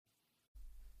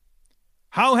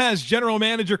How has general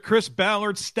manager Chris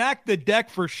Ballard stacked the deck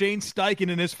for Shane Steichen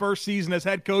in his first season as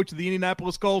head coach of the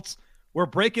Indianapolis Colts? We're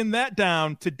breaking that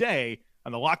down today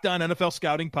on the Locked On NFL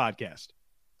Scouting Podcast.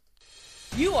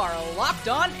 You are Locked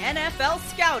On NFL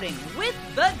Scouting with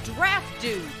the Draft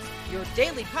Dudes, your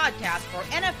daily podcast for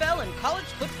NFL and college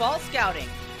football scouting.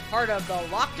 Part of the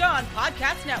Locked On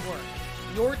Podcast Network,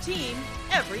 your team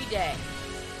every day.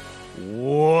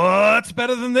 What's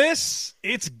better than this?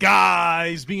 It's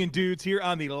guys being dudes here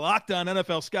on the Locked On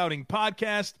NFL Scouting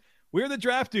Podcast. We're the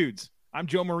Draft Dudes. I'm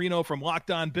Joe Marino from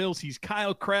Locked On Bills. He's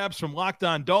Kyle Krabs from Locked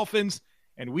On Dolphins.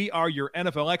 And we are your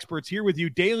NFL experts here with you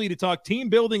daily to talk team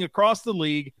building across the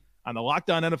league on the Locked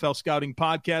On NFL Scouting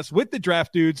Podcast with the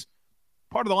Draft Dudes,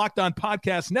 part of the Locked On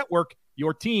Podcast Network,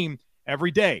 your team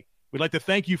every day. We'd like to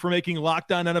thank you for making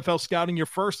Locked On NFL Scouting your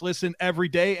first listen every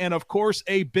day. And, of course,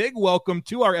 a big welcome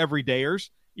to our everydayers.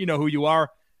 You know who you are.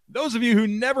 Those of you who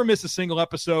never miss a single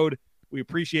episode, we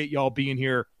appreciate y'all being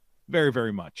here very,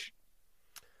 very much.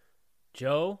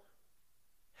 Joe,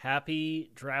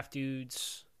 happy Draft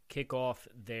Dudes kick off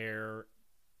their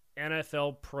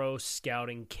NFL Pro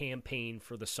Scouting campaign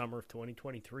for the summer of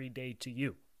 2023 day to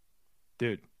you.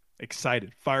 Dude,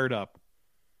 excited, fired up.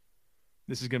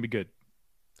 This is going to be good.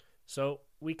 So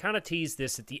we kind of teased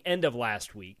this at the end of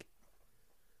last week,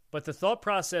 but the thought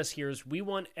process here is we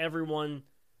want everyone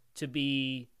to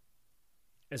be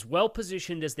as well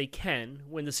positioned as they can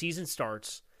when the season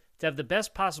starts to have the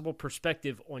best possible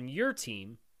perspective on your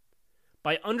team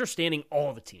by understanding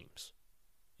all the teams.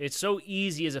 It's so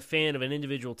easy as a fan of an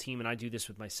individual team, and I do this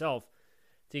with myself,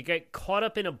 to get caught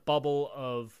up in a bubble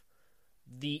of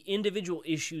the individual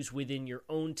issues within your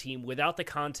own team without the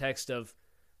context of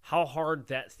how hard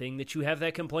that thing that you have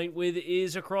that complaint with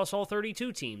is across all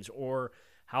 32 teams, or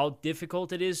how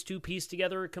difficult it is to piece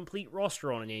together a complete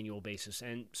roster on an annual basis,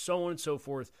 and so on and so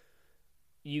forth.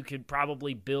 You could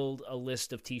probably build a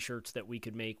list of t-shirts that we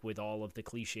could make with all of the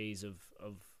cliches of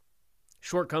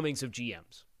shortcomings of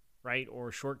GMs, right?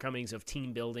 Or shortcomings of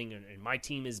team building, and my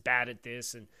team is bad at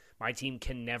this, and my team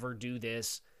can never do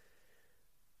this.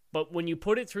 But when you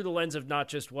put it through the lens of not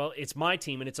just, well, it's my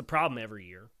team and it's a problem every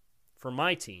year for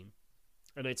my team,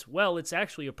 and it's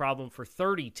actually a problem for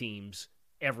 30 teams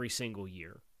every single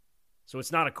year. So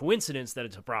it's not a coincidence that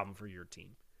it's a problem for your team.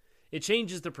 It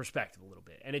changes the perspective a little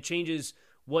bit, and it changes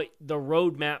what the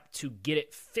roadmap to get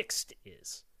it fixed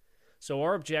is. So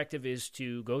our objective is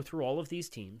to go through all of these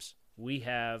teams. We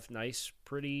have nice,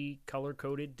 pretty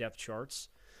color-coded depth charts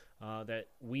that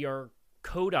we are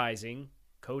codizing.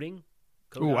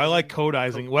 Ooh, I like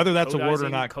codizing. Whether that's a word or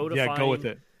not, yeah, go with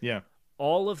it. Yeah.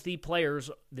 All of the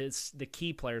players, the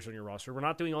key players on your roster. We're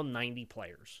not doing all 90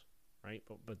 players, right?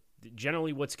 But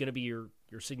generally what's going to be your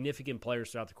significant players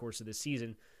throughout the course of this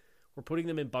season, we're putting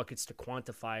them in buckets to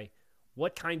quantify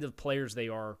what kind of players they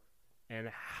are and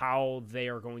how they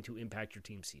are going to impact your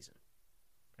team season.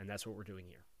 And that's what we're doing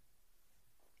here.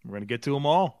 We're going to get to them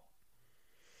all.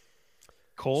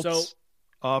 Colts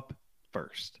up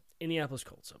first. Indianapolis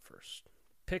Colts up first.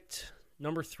 Picked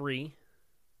number 4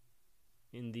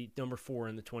 in the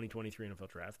 2023 NFL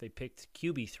Draft. They picked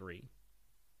QB3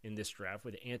 in this draft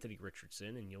with Anthony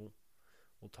Richardson, and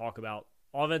we'll talk about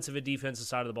offensive and defensive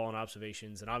side of the ball and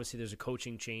observations, and obviously there's a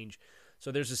coaching change.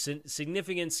 So there's a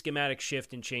significant schematic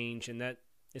shift and change, and that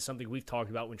is something we've talked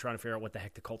about when trying to figure out what the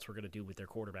heck the Colts were going to do with their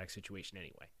quarterback situation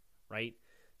anyway, right?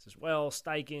 It says, well,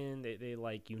 Steichen, they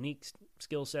like unique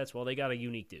skill sets. Well, they got a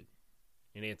unique dude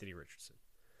in Anthony Richardson.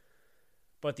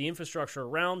 But the infrastructure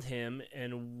around him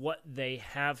and what they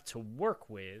have to work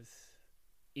with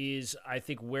is, I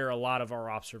think, where a lot of our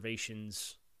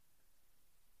observations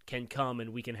can come,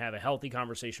 and we can have a healthy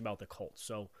conversation about the Colts.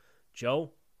 So,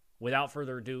 Joe, without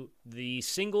further ado, the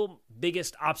single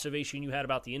biggest observation you had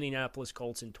about the Indianapolis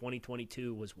Colts in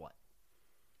 2022 was what?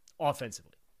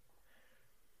 Offensively.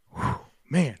 Whew,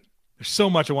 man, there's so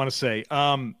much I want to say.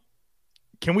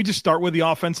 Can we just start with the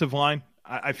offensive line?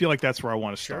 I feel like that's where I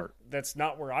want to start. That's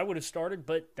not where I would have started,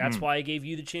 but that's why I gave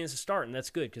you the chance to start, and that's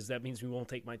good because that means we won't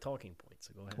take my talking points.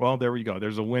 So go ahead. Well, there we go.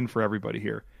 There's a win for everybody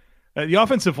here. The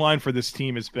offensive line for this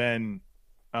team has been,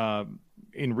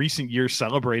 in recent years,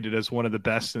 celebrated as one of the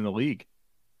best in the league.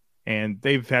 And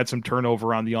they've had some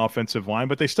turnover on the offensive line,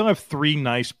 but they still have 3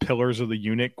 nice pillars of the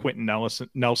unit: Quentin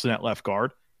Nelson at left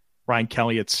guard, Ryan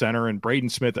Kelly at center, and Braden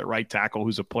Smith at right tackle,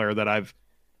 who's a player that I've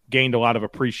gained a lot of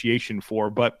appreciation for.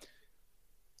 But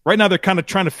right now they're kind of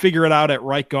trying to figure it out at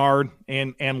right guard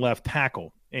and left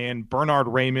tackle. And Bernard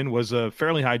Raymond was a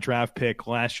fairly high draft pick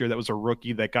last year. That was a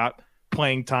rookie that got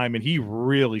playing time, and he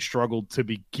really struggled to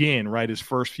begin, right? His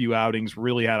first few outings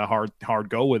really had a hard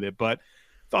go with it. But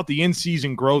I thought the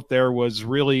in-season growth there was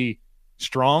really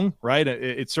strong, right?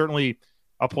 It's certainly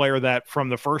a player that from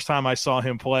the first time I saw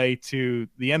him play to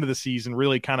the end of the season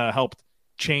really kind of helped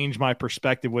change my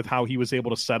perspective with how he was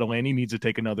able to settle in. He needs to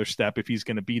take another step if he's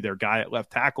going to be their guy at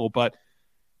left tackle. But,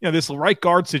 this right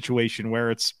guard situation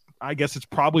where I guess it's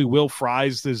probably Will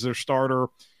Fries is their starter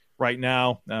right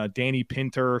now. Danny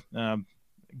Pinter,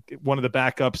 one of the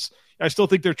backups. I still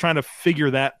think they're trying to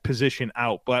figure that position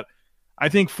out. But I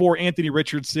think for Anthony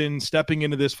Richardson stepping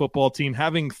into this football team,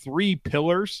 having three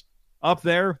pillars up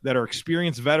there that are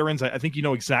experienced veterans, I think you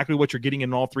know exactly what you're getting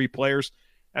in all three players.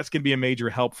 That's going to be a major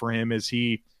help for him as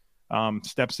he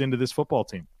steps into this football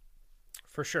team.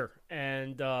 For sure.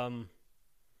 And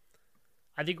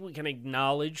I think we can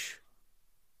acknowledge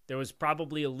there was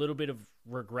probably a little bit of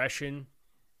regression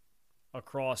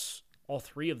across all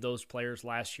three of those players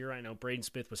last year. I know Braden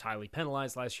Smith was highly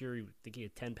penalized last year. I think he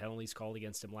had 10 penalties called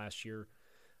against him last year.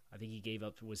 I think he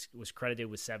was credited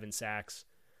with 7 sacks.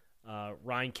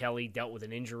 Ryan Kelly dealt with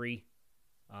an injury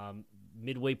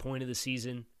midway point of the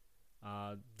season.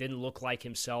 Didn't look like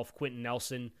himself. Quentin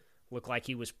Nelson looked like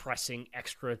he was pressing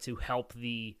extra to help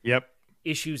the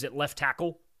issues at left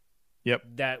tackle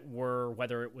that were,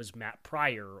 whether it was Matt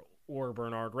Pryor or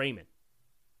Bernard Raymond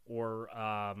or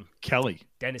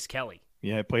Dennis Kelly.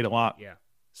 Yeah, it played a lot. Yeah.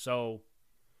 So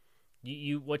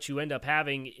what you end up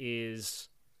having is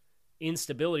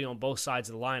instability on both sides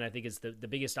of the line. I think is the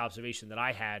biggest observation that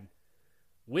I had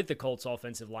with the Colts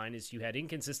offensive line is you had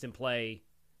inconsistent play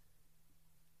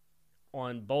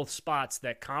on both spots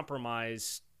that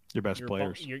compromise your best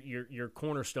players, your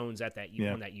cornerstones at that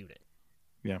on that unit.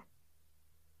 Yeah.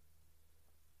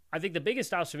 I think the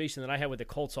biggest observation that I had with the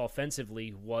Colts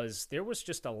offensively was there was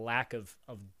just a lack of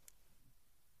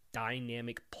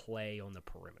dynamic play on the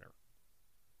perimeter.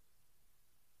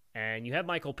 And you have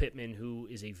Michael Pittman, who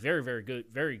is a very,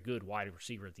 very good wide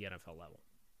receiver at the NFL level.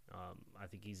 I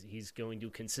think he's going to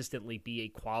consistently be a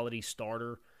quality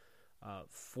starter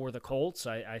for the Colts.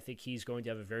 I think he's going to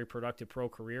have a very productive pro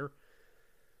career.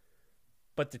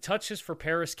 But the touches for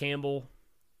Paris Campbell,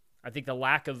 I think the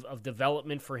lack of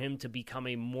development for him to become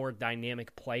a more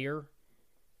dynamic player.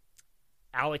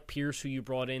 Alec Pierce, who you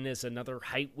brought in as another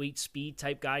height, weight, speed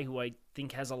type guy who I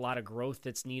think has a lot of growth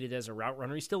that's needed as a route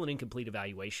runner. He's still an incomplete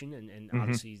evaluation, and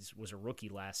obviously he was a rookie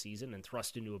last season and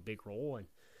thrust into a big role. And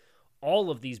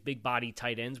all of these big body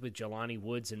tight ends with Jelani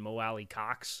Woods and Mo Alley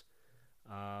Cox,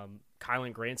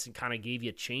 Kylan Granson kind of gave you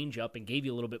a change up and gave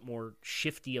you a little bit more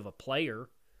shifty of a player.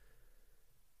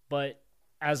 But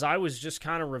as I was just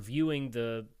kind of reviewing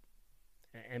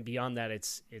and beyond that,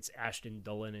 it's Ashton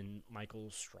Dulin and Michael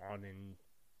Strawn, and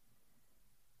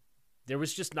there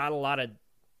was just not a lot of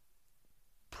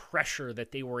pressure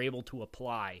that they were able to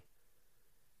apply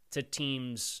to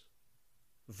teams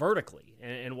vertically.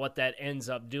 And what that ends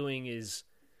up doing is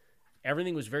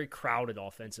everything was very crowded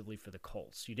offensively for the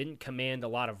Colts. You didn't command a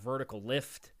lot of vertical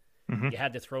lift. You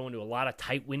had to throw into a lot of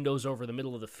tight windows over the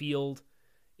middle of the field.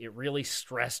 It really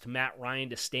stressed Matt Ryan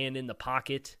to stand in the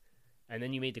pocket. And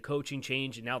then you made the coaching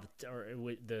change, and now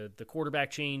the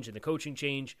quarterback change and the coaching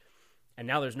change, and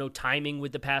now there's no timing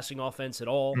with the passing offense at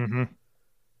all.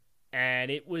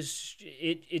 And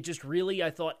it just really, I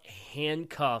thought,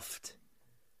 handcuffed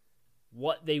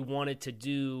what they wanted to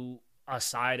do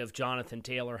aside of Jonathan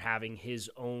Taylor having his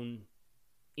own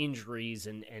injuries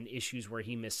and issues where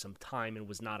he missed some time and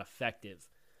was not effective.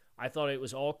 I thought it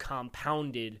was all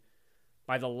compounded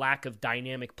by the lack of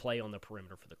dynamic play on the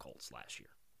perimeter for the Colts last year.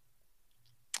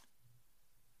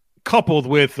 Coupled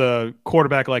with a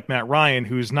quarterback like Matt Ryan,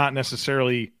 who's not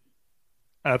necessarily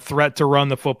a threat to run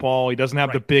the football. He doesn't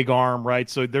have the big arm, right?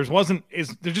 So there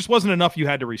just wasn't enough you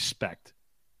had to respect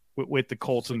with the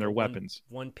Colts and their weapons.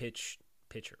 One pitch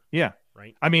pitcher. Yeah.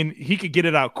 Right. I mean, he could get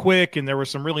it out quick, and there was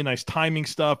some really nice timing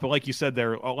stuff. But like you said,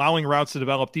 they're allowing routes to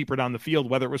develop deeper down the field,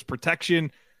 whether it was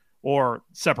protection or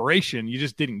separation. You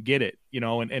just didn't get it,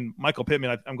 And Michael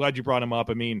Pittman, I'm glad you brought him up.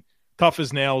 I mean, tough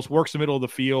as nails, works the middle of the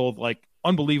field, like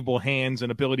unbelievable hands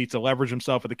and ability to leverage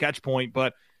himself at the catch point.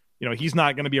 But, he's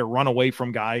not going to be a runaway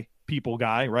from guy,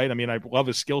 right? I mean, I love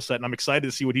his skill set, and I'm excited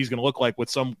to see what he's going to look like with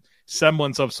some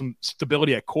semblance of some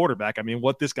stability at quarterback. I mean,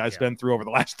 what this guy's been through over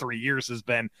the last 3 years has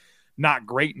been not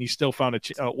great, and he still found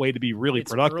a way to be really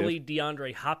productive. Early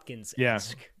DeAndre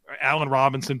Hopkins-esque. Yeah. Allen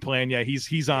Robinson playing. Yeah,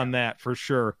 he's on that for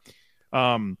sure.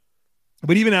 But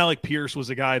even Alec Pierce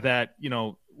was a guy that,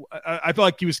 I feel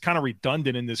like he was kind of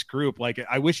redundant in this group. Like,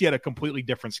 I wish he had a completely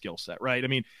different skill set, right? I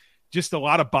mean, just a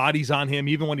lot of bodies on him,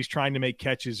 even when he's trying to make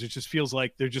catches. It just feels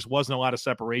like there just wasn't a lot of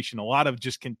separation, a lot of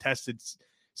just contested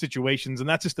situations, and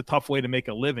that's just a tough way to make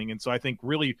a living. And so I think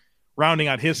really rounding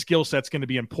out his skill set is going to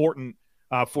be important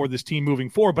for this team moving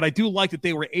forward. But I do like that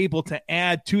they were able to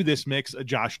add to this mix a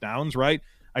Josh Downs, right?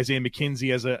 Isaiah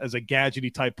McKenzie as a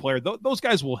gadgety type player. Those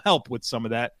guys will help with some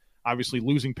of that. Obviously,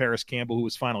 losing Paris Campbell, who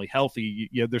was finally healthy,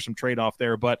 there's some trade-off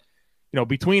there. But,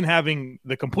 between having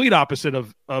the complete opposite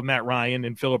of Matt Ryan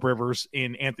and Phillip Rivers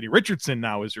in Anthony Richardson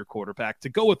now as your quarterback, to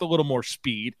go with a little more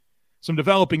speed, some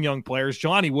developing young players.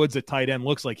 Jelani Woods at tight end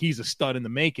looks like he's a stud in the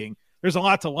making. There's a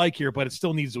lot to like here, but it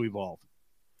still needs to evolve.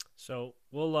 So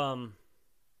we'll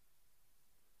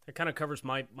that kind of covers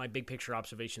my big picture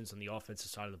observations on the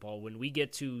offensive side of the ball. When we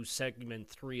get to segment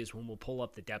 3 is when we'll pull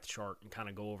up the depth chart and kind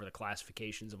of go over the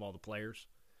classifications of all the players,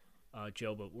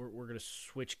 Joe. But we're going to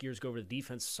switch gears, go over the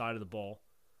defensive side of the ball,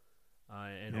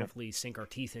 and hopefully sink our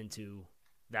teeth into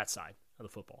that side of the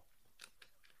football.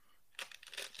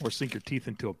 Or sink your teeth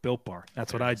into a Built Bar.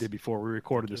 That's what I did before we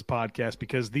recorded this podcast,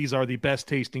 because these are the best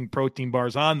tasting protein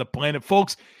bars on the planet.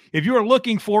 Folks, if you are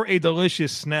looking for a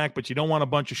delicious snack, but you don't want a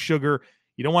bunch of sugar,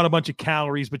 you don't want a bunch of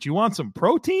calories, but you want some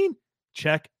protein,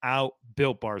 check out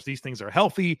Built Bars. These things are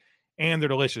healthy and they're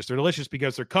delicious. They're delicious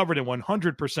because they're covered in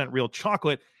 100% real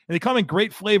chocolate, and they come in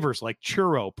great flavors like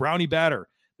churro, brownie batter.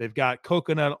 They've got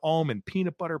coconut, almond,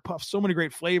 peanut butter puffs, so many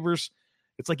great flavors.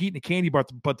 It's like eating a candy bar,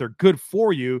 but they're good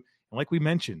for you. And like we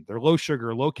mentioned, they're low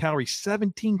sugar, low calorie,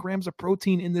 17 grams of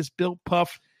protein in this Built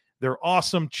Puff. They're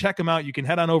awesome. Check them out. You can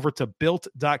head on over to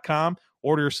built.com,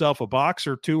 order yourself a box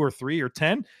or 2 or 3 or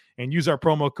 10, and use our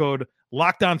promo code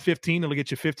LOCKDOWN15. It'll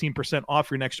get you 15%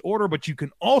 off your next order. But you can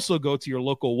also go to your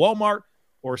local Walmart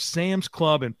or Sam's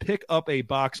Club and pick up a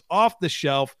box off the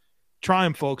shelf. Try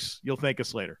them, folks. You'll thank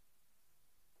us later.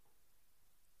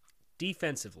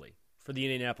 Defensively, for the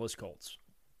Indianapolis Colts,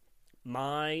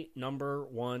 my number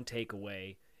one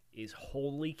takeaway is,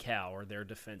 holy cow, are their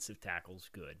defensive tackles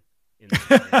good in this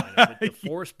lineup. With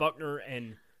DeForest Buckner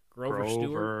and Grover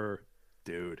Stewart.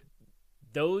 Dude.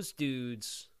 Those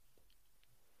dudes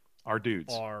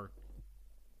are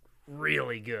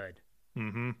really good.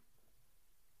 Mm-hmm.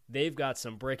 They've got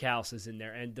some brick houses in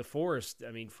there. And DeForest,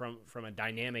 I mean, from a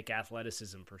dynamic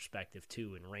athleticism perspective,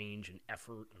 too, and range and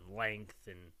effort and length,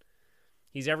 and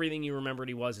he's everything you remembered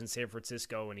he was in San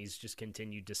Francisco, and he's just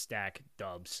continued to stack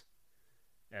dubs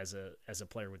as a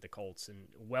player with the Colts, and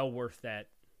well worth that.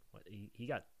 He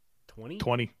got 20?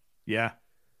 20, yeah.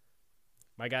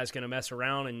 My guy's going to mess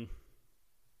around and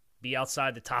be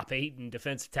outside the top 8 in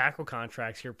defensive tackle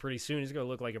contracts here pretty soon. He's going to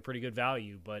look like a pretty good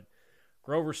value, but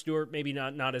Grover Stewart, maybe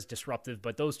not as disruptive,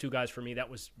 but those two guys for me, that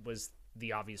was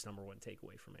the obvious number one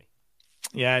takeaway for me.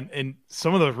 Yeah, and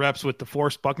some of those reps with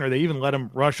DeForest Buckner, they even let him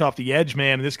rush off the edge,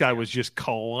 man, and this guy was just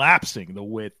collapsing the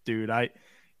width, dude.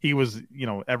 He was,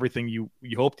 everything you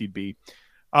hoped he'd be.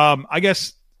 I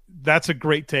guess that's a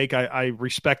great take. I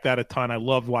respect that a ton. I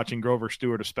loved watching Grover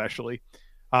Stewart especially.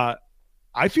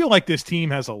 I feel like this team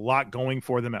has a lot going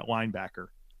for them at linebacker.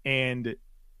 And,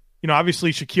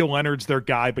 obviously Shaquille Leonard's their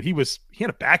guy, but he had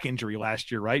a back injury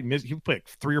last year, right? He played like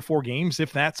 3 or 4 games,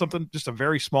 if that, something, just a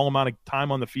very small amount of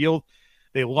time on the field.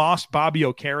 They lost Bobby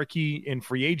Okereke in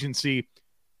free agency,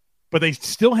 but they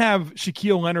still have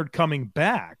Shaquille Leonard coming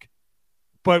back.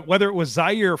 But whether it was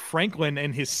Zaire Franklin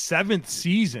in his 7th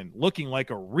season looking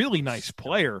like a really nice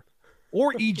player,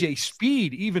 or EJ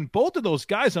Speed, even both of those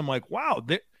guys, I'm like, wow,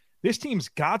 this team's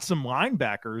got some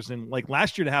linebackers. And like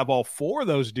last year to have all 4 of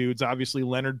those dudes, obviously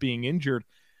Leonard being injured.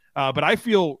 But I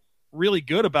feel really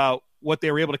good about what they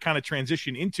were able to kind of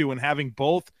transition into, and having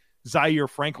both Zaire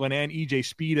Franklin and EJ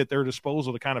Speed at their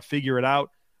disposal to kind of figure it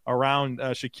out around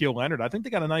Shaquille Leonard. I think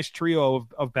they got a nice trio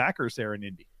of backers there in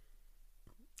Indy.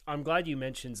 I'm glad you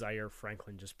mentioned Zaire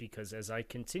Franklin, just because as I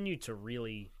continue to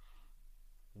really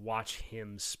watch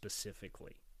him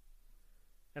specifically,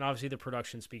 and obviously the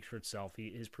production speaks for itself.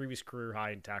 His previous career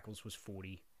high in tackles was 40,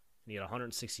 and he had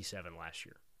 167 last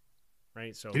year.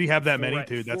 Right? So did he have that many,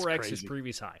 dude? That's 4x crazy. His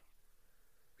previous high.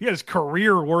 He had his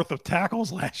career worth of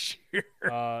tackles last year.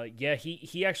 Yeah,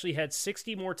 he actually had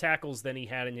 60 more tackles than he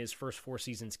had in his first 4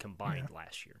 seasons combined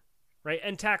last year. Right?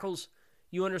 And tackles,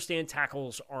 you understand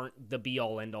tackles aren't the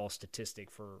be-all, end-all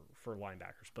statistic for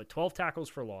linebackers, but 12 tackles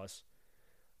for loss.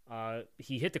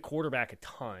 He hit the quarterback a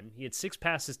ton. He had 6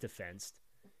 passes defensed.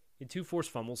 He had 2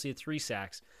 forced fumbles. He had 3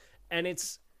 sacks. And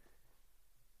it's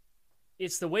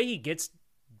the way he gets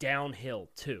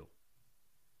downhill, too.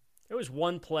 There was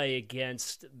one play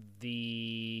against what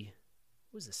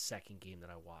was the second game that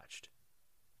I watched?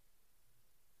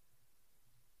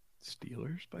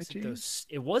 Steelers by chance?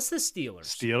 It was the Steelers.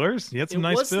 Steelers? He had some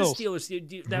nice fills. It was the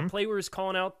Steelers. That play where he was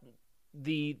calling out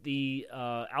the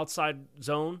outside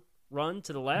zone run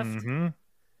to the left,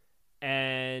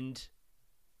 and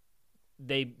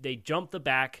they jump the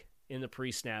back in the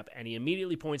pre-snap, and he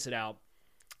immediately points it out.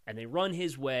 and they run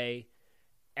his way,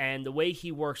 and the way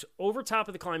he works over top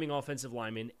of the climbing offensive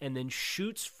lineman and then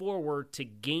shoots forward to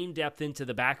gain depth into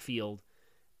the backfield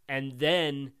and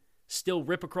then still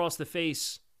rip across the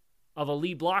face of a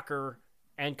lead blocker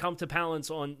and come to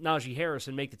balance on Najee Harris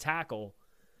and make the tackle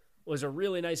was a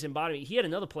really nice embodiment. He had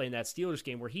another play in that Steelers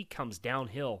game where he comes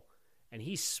downhill and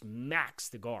he smacks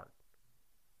the guard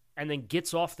and then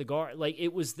gets off the guard. Like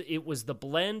it was the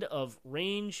blend of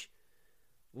range,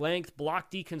 length, block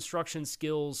deconstruction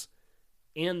skills,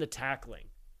 and the tackling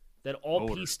that all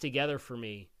pieced together for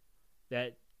me.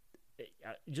 That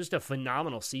just a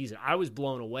phenomenal season. I was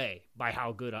blown away by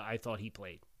how good I thought he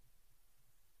played.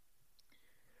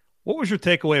 What was your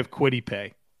takeaway of Kwity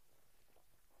Paye?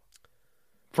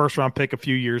 First round pick a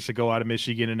few years ago out of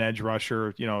Michigan, an edge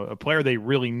rusher, a player they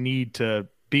really need to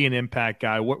be an impact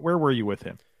guy. Where were you with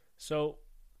him? So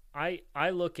I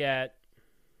look at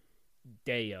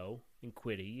Deo and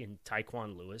Kwity and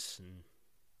Tyquan Lewis, and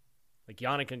like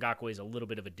Yannick Ngakoue is a little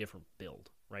bit of a different build,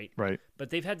 right? Right. But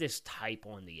they've had this type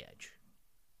on the edge.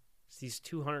 It's these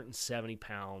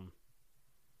 270-pound,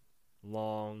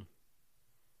 long.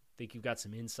 I think you've got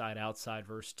some inside-outside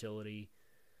versatility.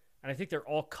 And I think they're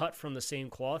all cut from the same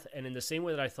cloth. And in the same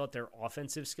way that I thought their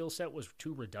offensive skill set was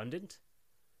too redundant,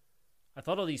 I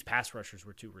thought all these pass rushers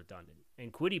were too redundant.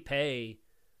 And Kwity Paye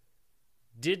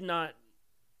did not,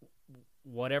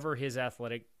 whatever his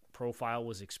athletic profile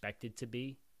was expected to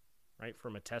be, right,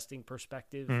 from a testing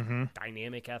perspective,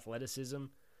 dynamic athleticism,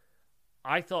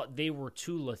 I thought they were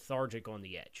too lethargic on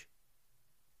the edge.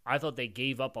 I thought they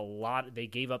gave up a lot. They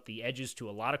gave up the edges to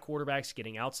a lot of quarterbacks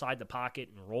getting outside the pocket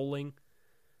and rolling.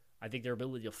 I think their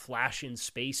ability to flash in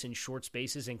space in short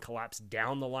spaces and collapse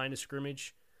down the line of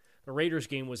scrimmage. The Raiders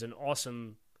game was an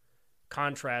awesome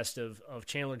contrast of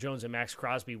Chandler Jones and Max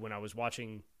Crosby when I was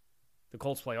watching the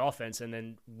Colts play offense, and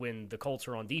then when the Colts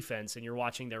are on defense and you're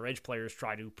watching their edge players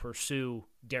try to pursue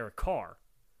Derek Carr.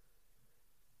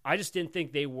 I just didn't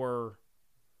think they were...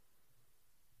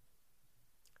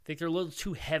 I think they're a little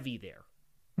too heavy there.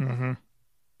 Mm-hmm.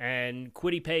 And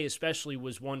Kwity Paye especially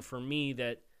was one for me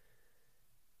that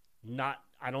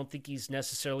I don't think he's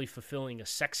necessarily fulfilling a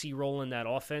sexy role in that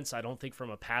offense. I don't think from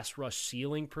a pass rush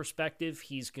ceiling perspective,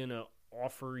 he's going to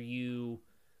offer you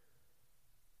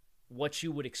what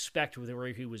you would expect with where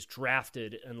he was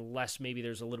drafted, unless maybe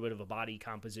there's a little bit of a body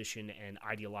composition and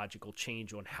ideological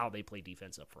change on how they play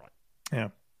defense up front. Yeah.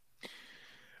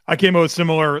 I came up with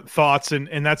similar thoughts,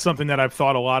 and that's something that I've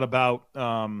thought a lot about.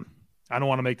 I don't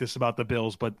want to make this about the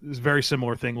Bills, but it's a very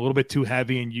similar thing, a little bit too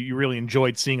heavy, and you really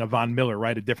enjoyed seeing a Von Miller,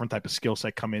 right? A different type of skill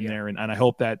set come in there. And I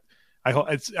hope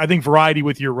I think variety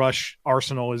with your rush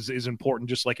arsenal is important,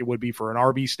 just like it would be for an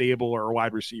RB stable or a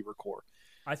wide receiver core.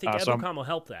 I think Ebukam will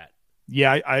help that.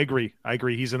 Yeah, I agree.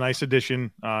 He's a nice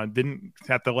addition. Didn't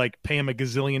have to pay him a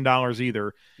gazillion dollars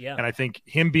either. Yeah. And I think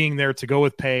him being there to go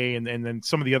with Paye and then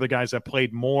some of the other guys that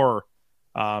played more,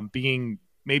 being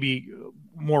maybe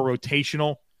more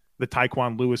rotational, the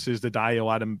Tyquan Lewis's, the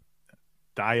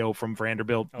Dio from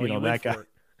Vanderbilt, that guy.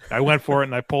 I went for it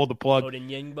and I pulled the plug. Odin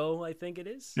Yingbo, I think it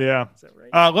is. Yeah. Is that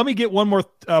right? Let me get one more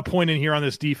point in here on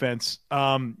this defense.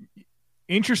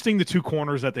 Interesting, the two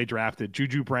corners that they drafted,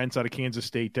 Juju Brents out of Kansas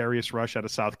State, Darius Rush out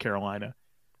of South Carolina.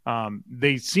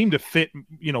 They seem to fit,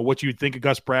 what you'd think a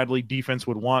Gus Bradley defense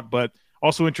would want, but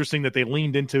also interesting that they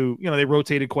leaned into, they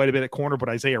rotated quite a bit at corner, but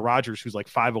Isaiah Rodgers, who's like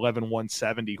 5'11",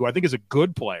 170, who I think is a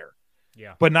good player.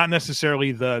 Yeah. But not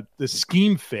necessarily the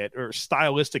scheme fit or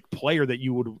stylistic player that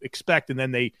you would expect. And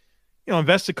then they,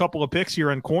 invest a couple of picks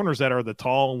here on corners that are the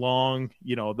tall, long,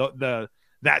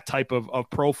 that type of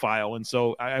profile. And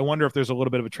so I wonder if there's a little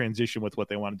bit of a transition with what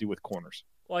they want to do with corners.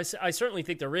 Well, I certainly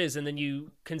think there is. And then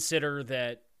you consider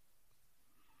that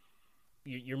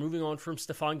you're moving on from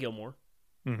Stephon Gilmore,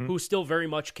 who still very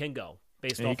much can go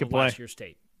based off of last year's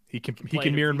tape. He can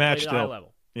mirror and match still. High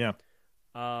level. Yeah.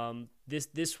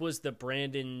 This was the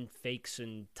Brandon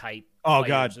Fakeson type. Oh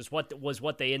God, is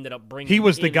what they ended up bringing. He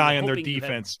was the guy on their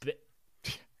defense.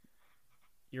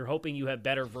 You're hoping you have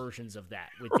better versions of that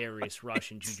with Darius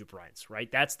Rush and Juju Brents, right?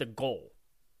 That's the goal.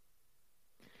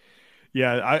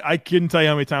 Yeah, I couldn't tell you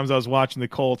how many times I was watching the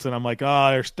Colts and I'm like,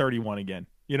 there's 31 again.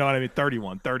 You know what I mean?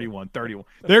 31. They're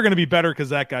going to be better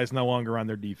because that guy's no longer on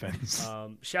their defense.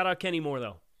 Shout out Kenny Moore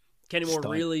though. Kenny Moore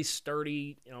really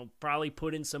sturdy, probably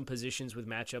put in some positions with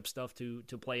matchup stuff to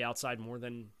play outside more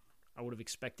than I would have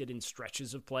expected in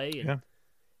stretches of play. And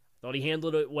thought he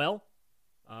handled it well.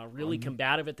 Really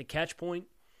combative at the catch point.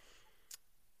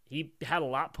 He had a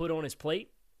lot put on his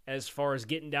plate as far as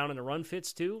getting down in the run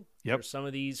fits too. Yep. There's some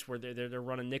of these where they're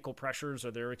running nickel pressures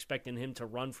or they're expecting him to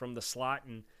run from the slot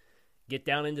and get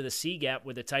down into the C gap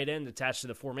with a tight end attached to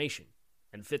the formation.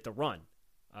 and fit the run.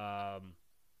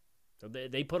 So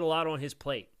they put a lot on his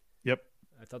plate. Yep.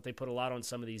 I thought they put a lot on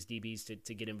some of these DBs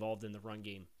to get involved in the run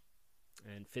game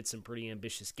and fit some pretty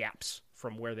ambitious gaps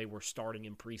from where they were starting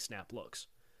in pre-snap looks.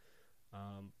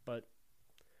 But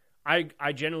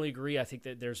I generally agree. I think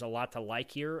that there's a lot to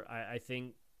like here. I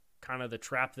think kind of the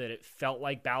trap that it felt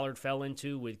like Ballard fell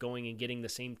into with going and getting the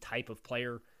same type of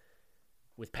player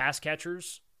with pass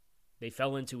catchers, they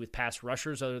fell into with pass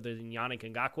rushers other than Yannick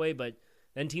Ngakoue, but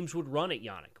then teams would run at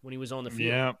Yannick when he was on the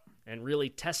field and really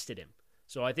tested him.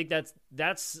 So I think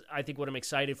that's I think what I'm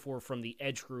excited for from the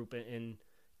edge group and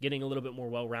getting a little bit more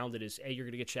well-rounded is, A, you're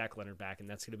going to get Shaq Leonard back, and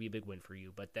that's going to be a big win for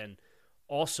you. But then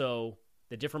also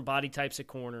the different body types at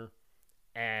corner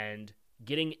and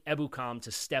getting Ebukam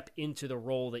to step into the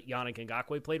role that Yannick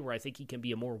Ngakoue played, where I think he can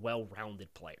be a more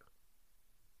well-rounded player.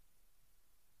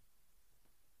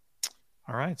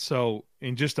 All right, so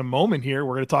in just a moment here,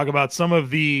 we're going to talk about some of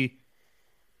the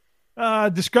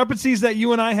discrepancies that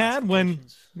you and I had when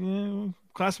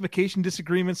classification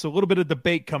disagreements, so a little bit of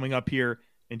debate coming up here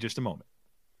in just a moment.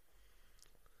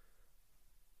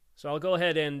 So I'll go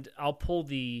ahead and I'll pull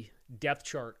the depth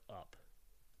chart up.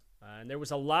 And there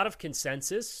was a lot of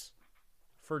consensus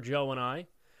for Joe and I.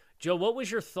 Joe, what was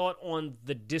your thought on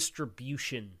the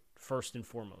distribution, first and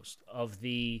foremost, of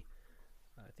the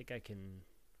 – I think I can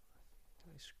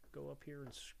go up here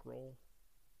and scroll,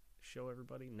 show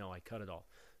everybody? No, I cut it off.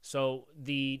 So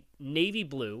the navy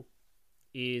blue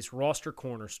is roster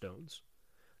cornerstones.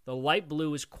 The light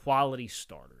blue is quality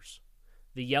starters.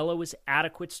 The yellow is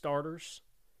adequate starters.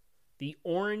 The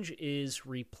orange is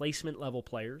replacement level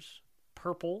players.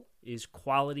 Purple is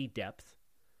quality depth.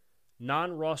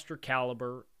 Non-roster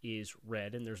caliber is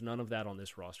red, and there's none of that on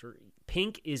this roster.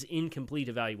 Pink is incomplete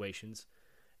evaluations.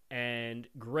 And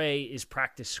gray is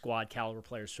practice squad caliber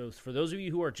players. So for those of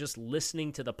you who are just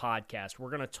listening to the podcast, we're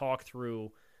going to talk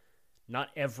through not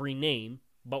every name,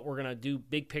 but we're going to do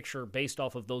big picture based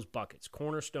off of those buckets.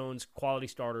 Cornerstones, quality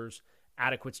starters,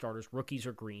 adequate starters, rookies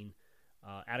are green,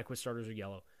 adequate starters are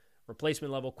yellow.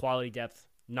 Replacement level, quality depth,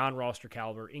 non-roster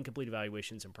caliber, incomplete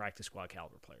evaluations, and practice squad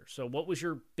caliber players. So what was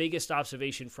your biggest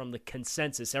observation from the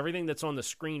consensus? Everything that's on the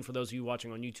screen for those of you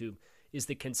watching on YouTube is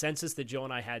the consensus that Joe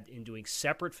and I had in doing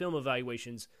separate film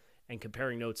evaluations and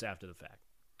comparing notes after the fact.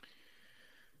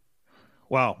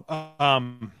 Wow.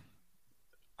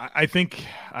 I think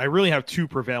I really have two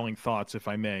prevailing thoughts, if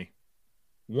I may.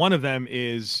 One of them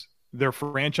is their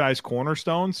franchise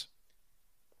cornerstones.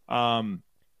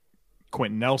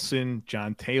 Quentin Nelson,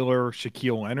 John Taylor,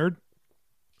 Shaquille Leonard.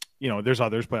 You know, there's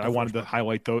others, but I wanted to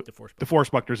highlight the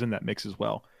Forrest Buckner's in that mix as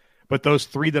well. But those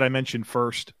three that I mentioned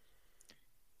first,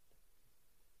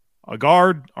 a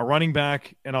guard, a running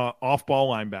back, and an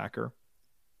off-ball linebacker,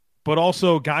 but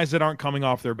also guys that aren't coming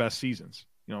off their best seasons.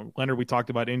 You know, Leonard, we talked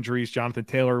about injuries. Jonathan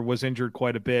Taylor was injured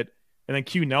quite a bit. And then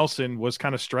Q Nelson was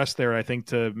kind of stressed there, I think,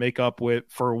 to make up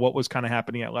for what was kind of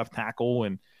happening at left tackle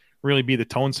and really be the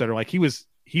tone setter. Like he was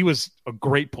a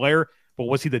great player, but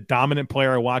was he the dominant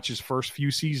player I watched his first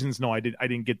few seasons? No, I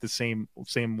didn't get the same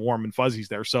warm and fuzzies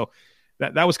there. So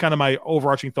that was kind of my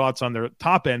overarching thoughts on their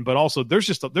top end, but also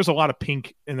there's a lot of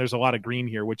pink and there's a lot of green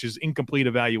here, which is incomplete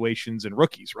evaluations and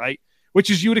rookies, right? Which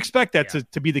is, you would expect that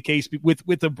to be the case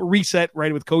with the reset,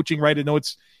 right? With coaching, right? I know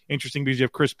it's interesting because you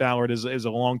have Chris Ballard as a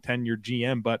long tenured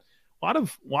GM, but a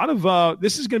lot of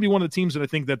this is going to be one of the teams that I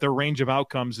think that their range of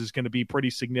outcomes is going to be pretty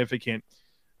significant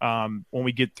when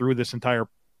we get through this entire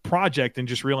project and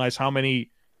just realize how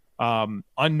many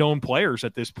unknown players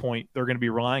at this point they're going to be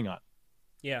relying on.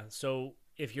 Yeah, so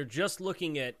if you're just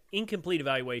looking at incomplete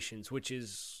evaluations, which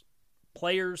is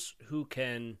players who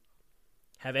can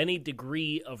have any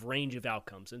degree of range of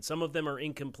outcomes, and some of them are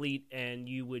incomplete, and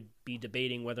you would be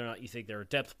debating whether or not you think they're a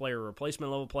depth player or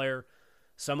replacement level player.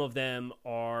 Some of them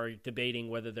are debating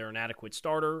whether they're an adequate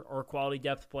starter or a quality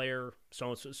depth player.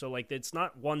 So like it's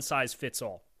not one size fits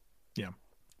all. Yeah.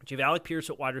 But you have Alec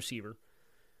Pierce at wide receiver.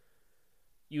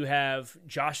 You have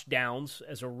Josh Downs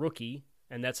as a rookie,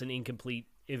 and that's an incomplete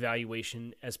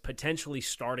evaluation, as potentially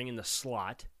starting in the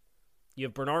slot. You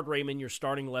have Bernard Raymond, your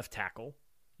starting left tackle.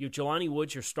 You have Jelani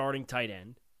Woods, your starting tight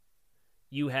end.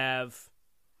 You have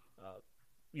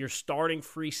your starting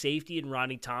free safety in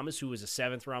Rodney Thomas, who was a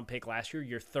 7th-round pick last year.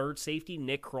 Your third safety,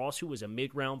 Nick Cross, who was a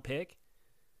mid-round pick.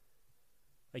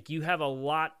 Like, you have a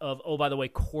lot of, oh, by the way,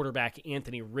 quarterback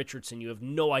Anthony Richardson. You have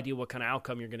no idea what kind of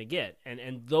outcome you're going to get.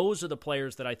 And those are the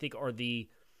players that I think are the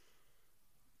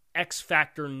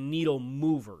X-factor needle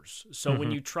movers. So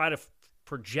when you try to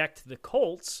project the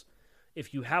Colts,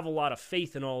 if you have a lot of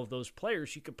faith in all of those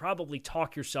players, you could probably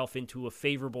talk yourself into a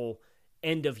favorable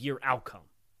end-of-year outcome.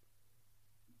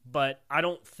 But I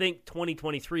don't think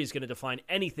 2023 is going to define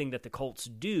anything that the Colts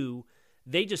do.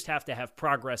 They just have to have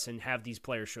progress and have these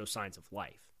players show signs of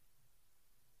life.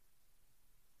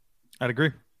 I'd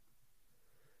agree.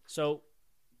 So,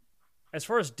 as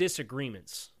far as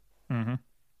disagreements, mm-hmm.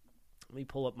 Let me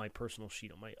pull up my personal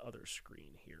sheet on my other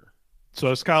screen here.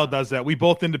 So as Kyle does that, we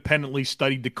both independently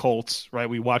studied the Colts, right?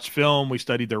 We watched film, we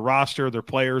studied their roster, their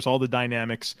players, all the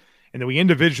dynamics, and then we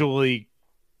individually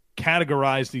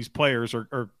categorize these players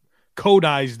or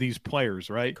codize these players,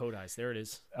 right? Codize, there it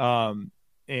is. And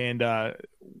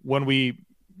when we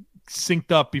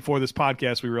synced up before this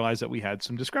podcast, we realized that we had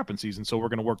some discrepancies, and so we're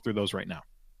going to work through those right now.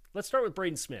 Let's start with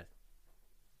Braden Smith.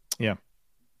 Yeah.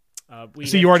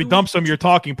 See, you already dumped some of your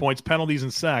talking points, penalties,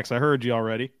 and sacks. I heard you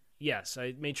already. Yes,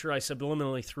 I made sure I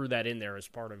subliminally threw that in there as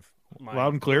part of my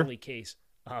loud and clear early case.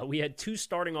 We had 2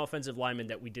 starting offensive linemen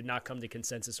that we did not come to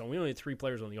consensus on. We only had 3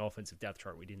 players on the offensive depth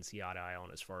chart we didn't see eye to eye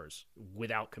on as far as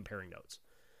without comparing notes.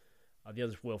 The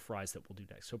other's Will Fries that we'll do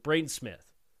next. So Braden Smith.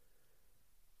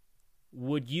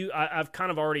 I've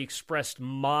kind of already expressed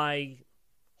my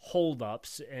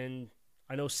holdups, and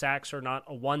I know sacks are not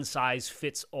a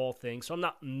one-size-fits-all thing, so I'm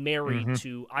not married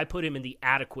to – I put him in the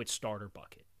adequate starter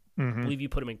bucket. I believe you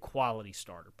put him in quality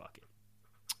starter bucket.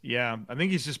 Yeah, I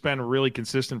think he's just been really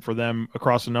consistent for them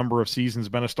across a number of seasons,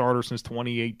 been a starter since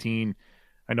 2018.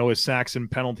 I know his sacks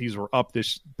and penalties were up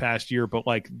this past year, but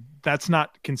like that's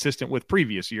not consistent with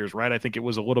previous years, right? I think it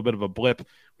was a little bit of a blip.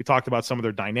 We talked about some of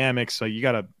their dynamics. So you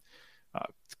got a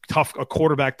tough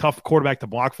quarterback to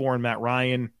block for in Matt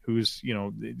Ryan, who's,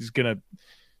 is going to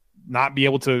not be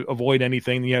able to avoid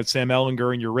anything. You had Sam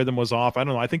Ehlinger and your rhythm was off. I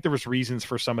don't know. I think there was reasons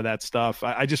for some of that stuff.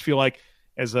 I just feel like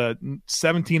as a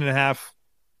 $17.5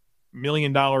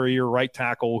 million a year right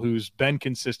tackle who's been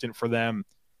consistent for them,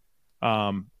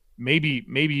 maybe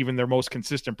even their most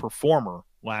consistent performer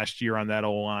last year on that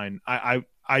O-line. I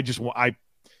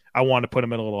want to put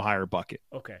him in a little higher bucket.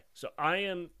 Okay. So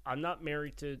I'm not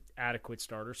married to adequate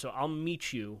starter, so I'll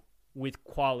meet you with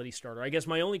quality starter. I guess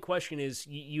my only question is,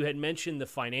 you had mentioned the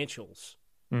financials.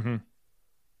 Mm-hmm.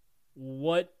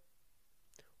 What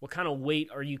kind of weight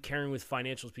are you carrying with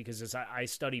financials? Because as I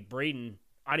studied Braden,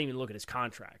 I didn't even look at his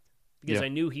contract because I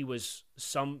knew he was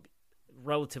some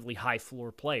relatively high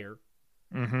floor player.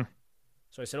 Mm-hmm.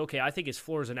 So I said, okay, I think his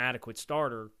floor is an adequate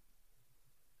starter,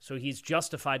 so he's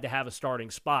justified to have a starting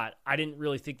spot. I didn't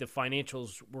really think the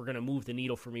financials were going to move the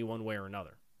needle for me one way or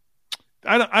another.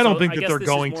 I don't think that they're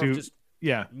going to. Just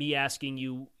me asking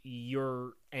you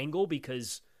your angle,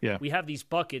 because we have these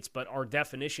buckets, but our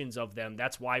definitions of them,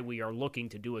 that's why we are looking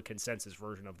to do a consensus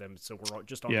version of them, so we're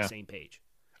just on the same page.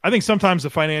 I think sometimes the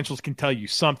financials can tell you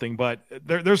something, but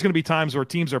there's going to be times where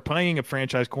teams are playing a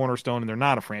franchise cornerstone and they're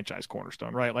not a franchise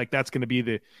cornerstone, right? Like that's going to be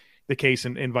the case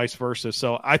and vice versa.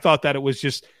 So I thought that it was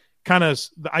just kind of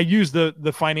 – I used the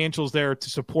financials there to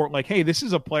support like, hey, this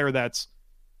is a player that's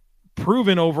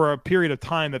proven over a period of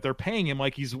time that they're paying him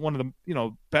like he's one of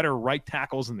the better right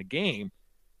tackles in the game.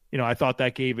 I thought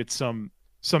that gave it some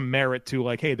merit to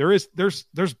like, hey, there's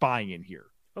buy-in here.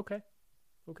 Okay,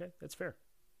 that's fair.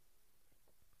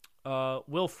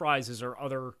 Will Fries is our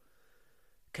other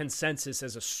consensus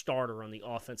as a starter on the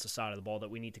offensive side of the ball that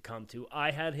we need to come to.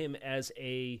 I had him as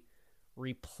a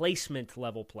replacement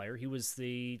level player. He was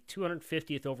the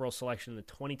 250th overall selection in the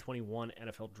 2021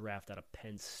 NFL draft out of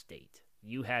Penn State.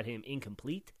 You had him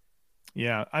incomplete?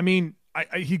 Yeah, I mean,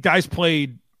 he guys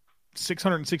played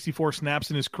 664 snaps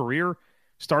in his career,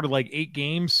 started like 8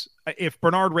 games. If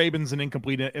Bernard Rabin's an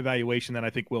incomplete evaluation, then I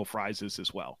think Will Fries is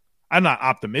as well. I'm not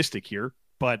optimistic here,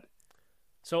 but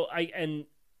so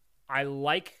I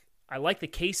like the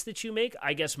case that you make.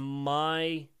 I guess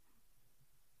my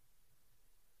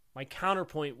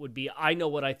counterpoint would be, I know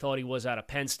what I thought he was out of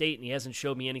Penn State, and he hasn't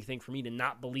showed me anything for me to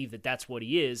not believe that that's what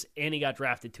he is, and he got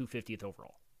drafted 250th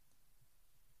overall.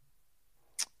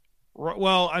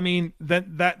 Well, I mean,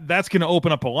 that's going to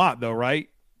open up a lot, though, right?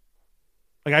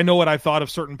 Like, I know what I thought of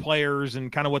certain players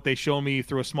and kind of what they show me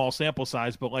through a small sample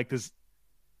size, but like this,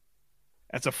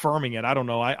 that's affirming it. I don't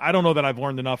know. I don't know that I've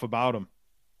learned enough about him.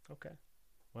 Okay.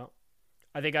 Well,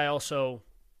 I think I also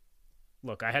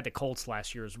look, I had the Colts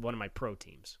last year as one of my pro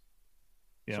teams.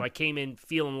 Yeah. So I came in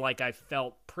feeling like I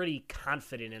felt pretty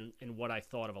confident in what I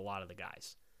thought of a lot of the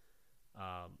guys.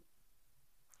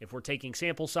 If we're taking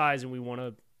sample size and we want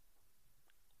to,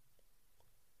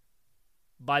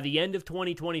 by the end of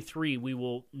 2023, we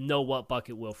will know what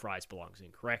bucket Will Fries belongs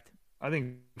in, correct? I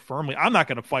think firmly. I'm not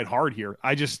going to fight hard here.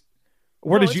 I just,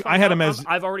 I had him as,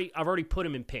 I've already put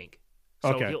him in pink.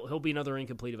 So okay. He'll be another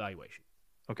incomplete evaluation.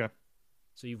 Okay.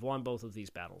 So you've won both of these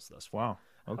battles thus far. Wow.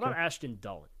 Okay. How about Ashton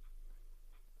Dulin?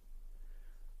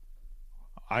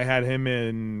 I had him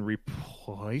in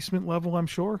replacement level, I'm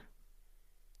sure.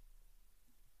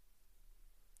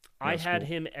 I had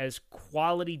him as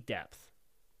quality depth.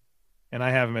 And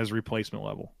I have him as replacement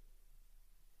level.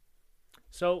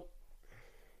 So,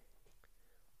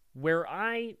 where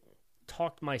I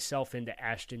talked myself into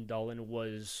Ashton Dulin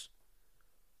was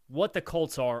what the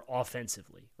Colts are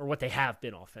offensively, or what they have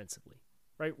been offensively,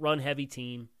 right? Run-heavy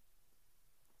team.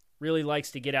 Really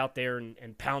likes to get out there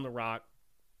and pound the rock.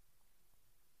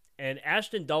 And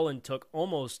Ashton Dulin took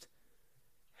almost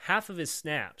half of his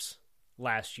snaps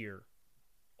last year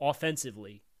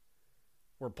offensively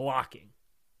were blocking.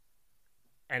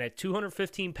 And at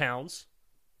 215 pounds,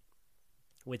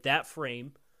 with that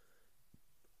frame,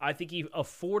 I think he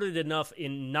afforded enough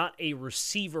in not a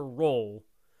receiver role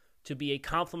to be a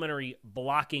complementary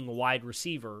blocking wide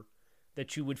receiver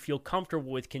that you would feel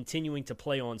comfortable with continuing to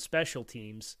play on special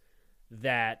teams,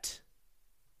 that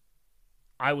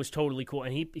I was totally cool.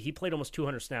 And he played almost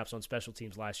 200 snaps on special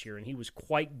teams last year, and he was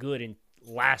quite good in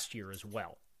last year as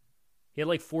well. He had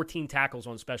like 14 tackles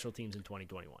on special teams in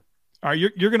 2021. All right,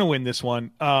 you're going to win this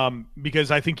one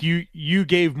because I think you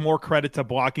gave more credit to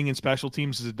blocking and special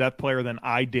teams as a depth player than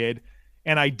I did.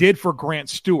 And I did for Grant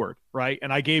Stewart, right?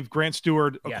 And I gave Grant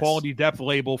Stewart a quality depth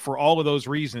label for all of those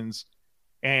reasons.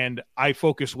 And I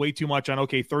focused way too much on,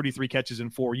 33 catches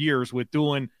in 4 years. With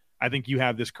Dulin, I think you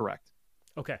have this correct.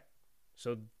 Okay.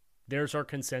 So there's our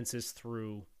consensus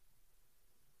through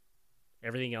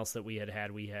everything else that we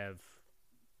had. We have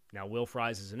now Will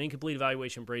Fries is an incomplete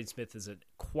evaluation. Braden Smith is a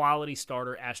quality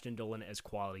starter. Ashton Dulin as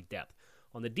quality depth.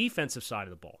 On the defensive side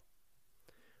of the ball,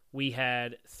 we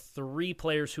had 3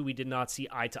 players who we did not see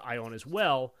eye to eye on as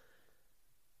well.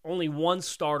 Only one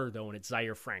starter, though, and it's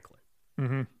Zaire Franklin.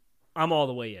 Mm-hmm. I'm all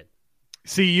the way in.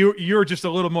 See, you're just a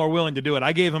little more willing to do it.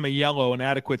 I gave him a yellow, an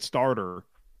adequate starter,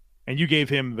 and you gave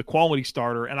him the quality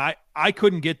starter. And I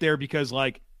couldn't get there because,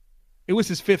 it was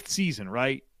his 5th season,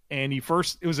 right? And it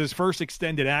was his first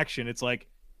extended action. It's like,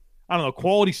 I don't know,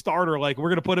 quality starter. We're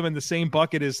going to put him in the same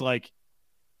bucket as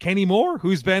Kenny Moore,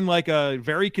 who's been a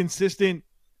very consistent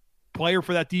player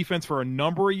for that defense for a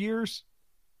number of years.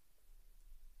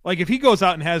 If he goes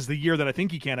out and has the year that I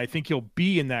think he can, I think he'll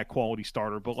be in that quality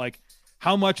starter. But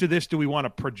how much of this do we want to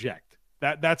project?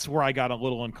 That's where I got a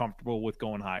little uncomfortable with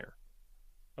going higher.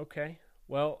 Okay.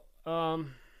 Well,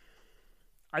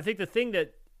 I think the thing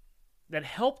that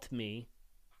helped me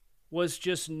was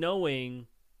just knowing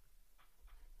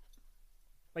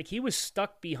he was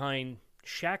stuck behind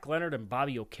Shaq Leonard and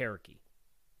Bobby Okereke.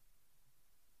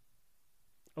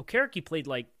 Okereke played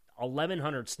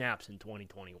 1,100 snaps in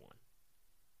 2021.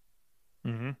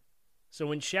 Mm-hmm. So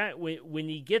when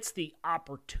he gets the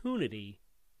opportunity,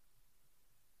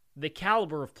 the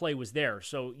caliber of play was there.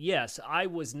 So yes, I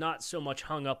was not so much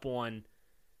hung up on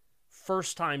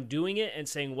first time doing it and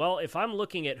saying, well, if I'm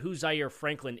looking at who Zaire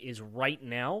Franklin is right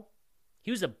now, he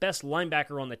was the best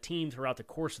linebacker on the team throughout the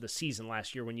course of the season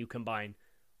last year when you combine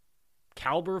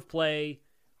caliber of play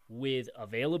with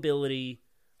availability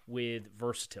with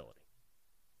versatility.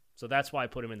 So that's why I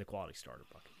put him in the quality starter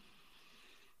bucket.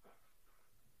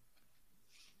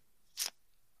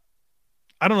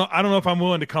 I don't know if I'm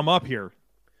willing to come up here.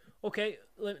 Okay,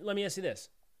 let me ask you this.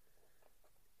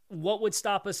 What would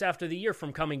stop us after the year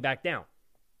from coming back down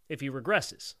if he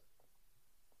regresses?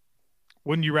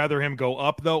 Wouldn't you rather him go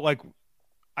up, though?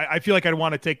 I feel like I'd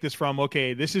want to take this from,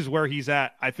 this is where he's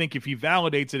at. I think if he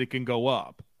validates it, it can go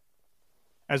up.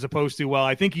 As opposed to,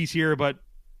 I think he's here, but,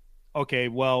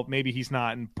 maybe he's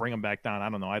not, and bring him back down. I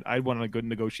don't know. I'd want to go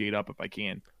negotiate up if I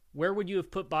can. Where would you have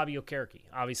put Bobby Okereke?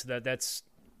 Obviously, that's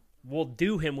we'll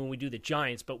do him when we do the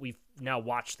Giants, but we've now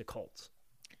watched the Colts.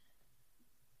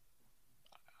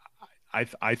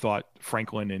 I thought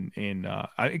Franklin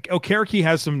Okereke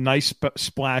has some nice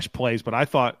splash plays, but I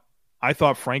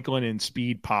thought Franklin in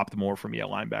speed popped more for me at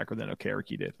linebacker than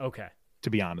Okereke did. Okay, to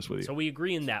be honest with you. So we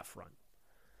agree in that front.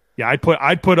 Yeah, I'd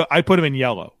put him in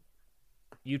yellow.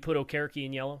 You'd put Okereke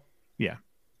in yellow? Yeah.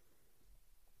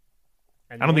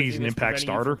 And I don't think he's an impact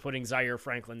starter. Putting Zaire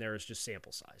Franklin there is just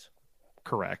sample size.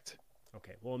 Correct.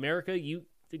 Okay. Well, America, you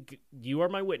are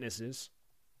my witnesses.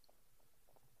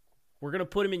 We're gonna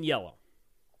put him in yellow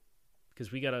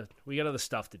because we got other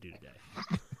stuff to do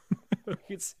today. We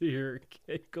can sit here,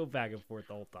 go back and forth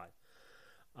the whole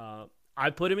time.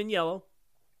 I put him in yellow.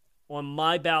 On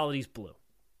my ballot, he's blue.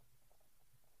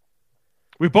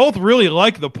 We both really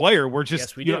like the player. We're just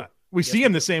yes, we do. We see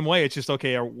him the same way. It's just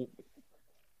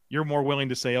you're more willing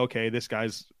to say, this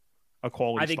guy's a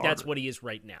quality. I think starter. that's what he is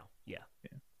right now. Yeah.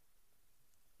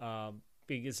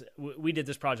 Because we did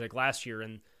this project last year,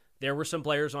 and there were some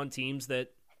players on teams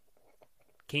that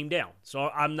came down. So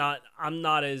I'm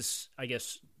not as, I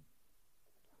guess,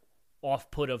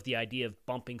 off-put of the idea of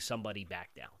bumping somebody back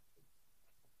down.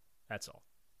 That's all.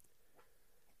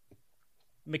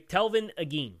 McTelvin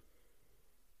Agim,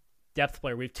 depth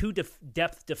player. We have two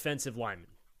depth defensive linemen.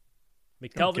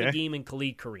 McTelvin Agim and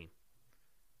Khalid Kareem.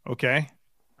 Okay.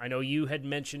 I know you had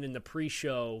mentioned in the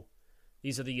pre-show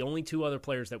these are the only two other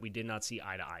players that we did not see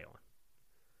eye to eye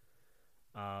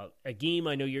on. Agim,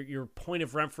 I know your point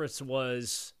of reference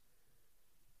was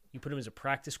you put him as a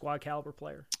practice squad caliber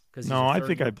player because he's a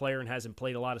third-year player and hasn't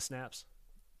played a lot of snaps.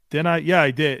 Then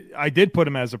I did. I did put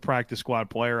him as a practice squad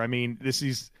player. I mean,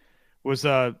 was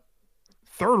a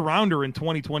third rounder in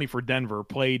 2020 for Denver.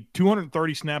 Played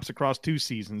 230 snaps across 2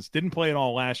 seasons. Didn't play it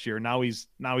all last year. Now he's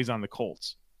on the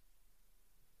Colts.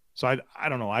 So I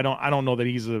don't know. I don't know that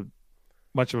he's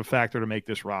much of a factor to make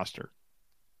this roster.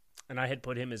 And I had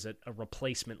put him as a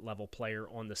replacement level player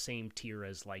on the same tier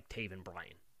as like Taven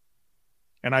Bryan.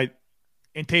 And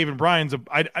Taven Bryan's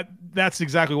that's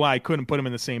exactly why I couldn't put him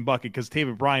in the same bucket, because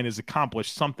Taven Bryan has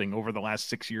accomplished something over the last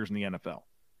 6 years in the NFL.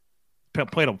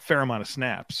 Played a fair amount of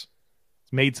snaps.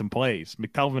 Made some plays.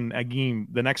 McTelvin Agim,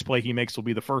 the next play he makes will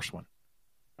be the first one.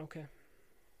 Okay.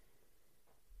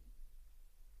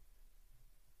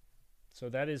 So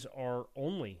that is our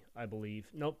only, I believe.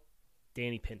 Nope.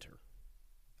 Danny Pinter.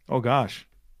 Oh, gosh.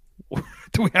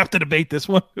 Do we have to debate this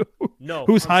one? No.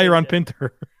 Who's higher on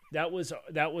Pinter? That was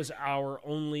our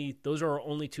only – those are our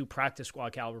only 2 practice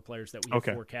squad caliber players that we have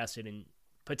forecasted in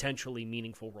potentially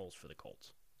meaningful roles for the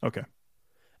Colts. Okay.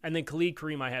 And then Khalid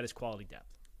Kareem I had as quality depth.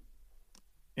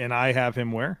 And I have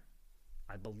him where?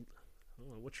 I don't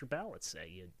know, what's your ballot say,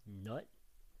 you nut?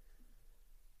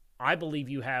 I believe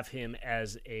you have him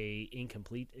as a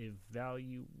incomplete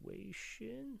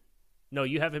evaluation. No,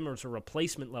 you have him as a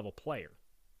replacement level player.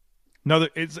 No,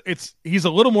 he's a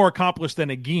little more accomplished than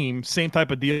Agim. Same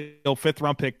type of deal. 5th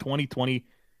round pick, 2020.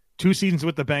 2 seasons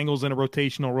with the Bengals in a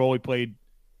rotational role. He played.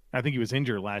 I think he was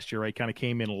injured last year. Right, kind of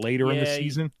came in later in the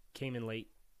season. Came in late.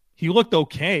 He looked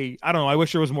okay. I don't know. I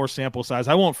wish there was more sample size.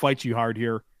 I won't fight you hard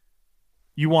here.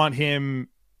 You want him.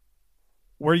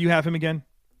 Where do you have him again?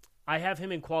 I have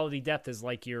him in quality depth as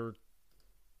like your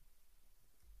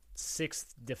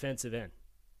 6th defensive end.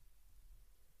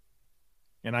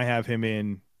 And I have him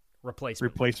in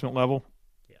replacement level.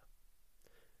 Yeah.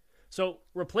 So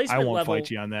replacement level. I won't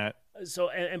fight you on that. So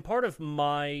and part of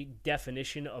my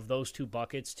definition of those 2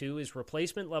 buckets too is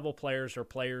replacement level players are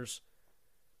players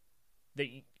that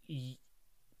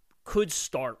could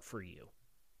start for you.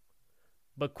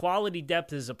 But quality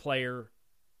depth is a player,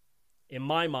 in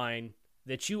my mind,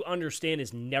 that you understand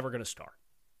is never going to start.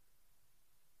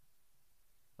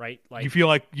 Right? Like you feel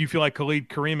like Khalid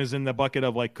Kareem is in the bucket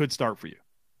of like could start for you.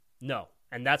 No,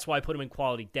 and that's why I put him in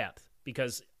quality depth,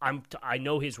 because I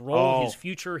know his role, his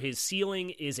future, his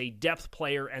ceiling is a depth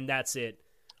player, and that's it.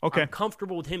 Okay. I'm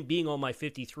comfortable with him being on my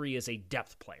 53 as a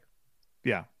depth player.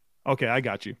 Yeah. Okay, I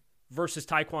got you. Versus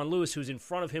Tyquan Lewis, who's in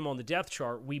front of him on the depth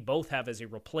chart, we both have as a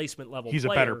replacement level player. He's a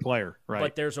better player, right?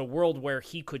 But there's a world where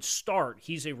he could start.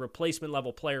 He's a replacement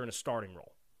level player in a starting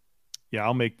role.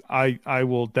 Yeah, I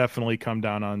will definitely come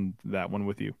down on that one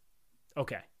with you.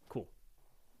 Okay, cool.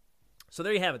 So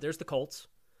there you have it. There's the Colts.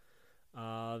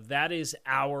 That is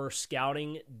our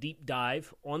scouting deep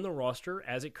dive on the roster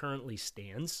as it currently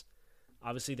stands.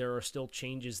 Obviously, there are still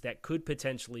changes that could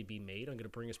potentially be made. I'm going to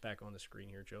bring us back on the screen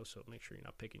here, Joe, so make sure you're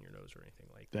not picking your nose or anything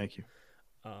like that. Thank you.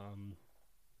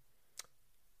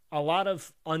 A lot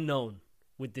of unknown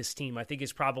with this team, I think,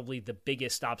 is probably the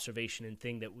biggest observation and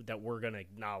thing that we're going to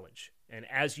acknowledge. And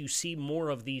as you see more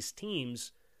of these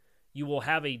teams, you will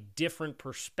have a different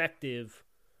perspective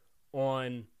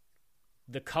on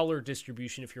the color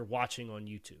distribution if you're watching on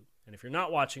YouTube. And if you're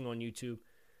not watching on YouTube,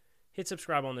 hit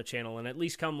subscribe on the channel and at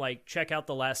least come check out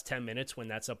the last 10 minutes when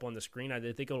that's up on the screen. I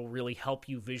think it'll really help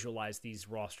you visualize these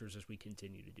rosters as we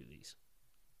continue to do these.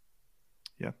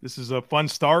 Yeah, this is a fun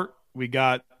start. We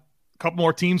got a couple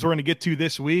more teams we're going to get to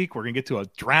this week. We're going to get to a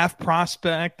draft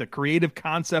prospect, a creative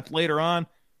concept later on.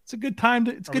 It's a good time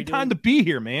to be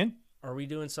here, man. Are we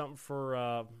doing something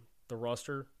for the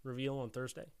roster reveal on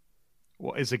Thursday?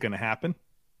 Well, is it going to happen?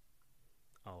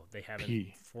 Oh, they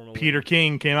haven't formally. Peter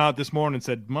King came out this morning and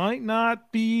said might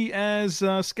not be as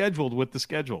scheduled with the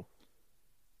schedule.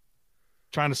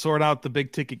 Trying to sort out the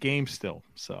big ticket games still.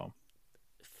 So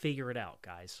figure it out,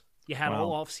 guys. You had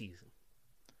all off season.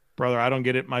 Brother, I don't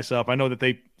get it myself. I know that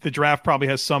the draft probably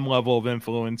has some level of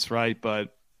influence, right?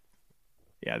 But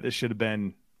yeah, this should have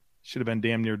been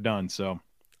damn near done. So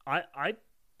I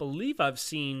believe I've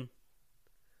seen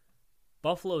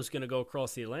Buffalo's going to go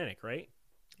across the Atlantic, right?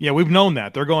 Yeah, we've known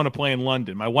that. They're going to play in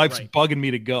London. My wife's bugging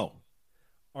me to go.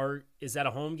 Is that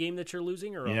a home game that you're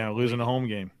losing? Or Yeah, losing a home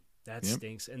game. That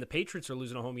stinks. And the Patriots are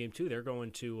losing a home game too. They're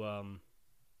going to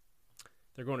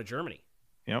Germany.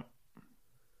 Yep.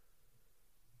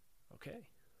 Okay.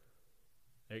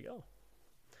 There you go.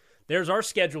 There's our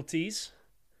schedule tease.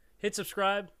 Hit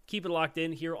subscribe. Keep it locked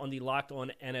in here on the Locked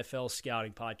On NFL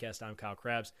Scouting Podcast. I'm Kyle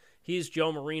Krabs. He is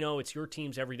Joe Marino. It's your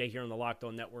teams every day here on the Locked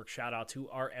On Network. Shout out to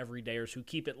our everydayers who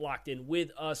keep it locked in with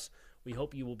us. We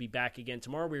hope you will be back again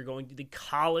tomorrow. We are going to the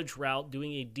college route,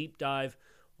 doing a deep dive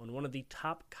on one of the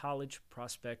top college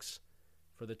prospects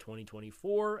for the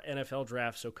 2024 NFL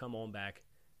Draft. So come on back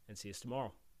and see us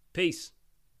tomorrow. Peace.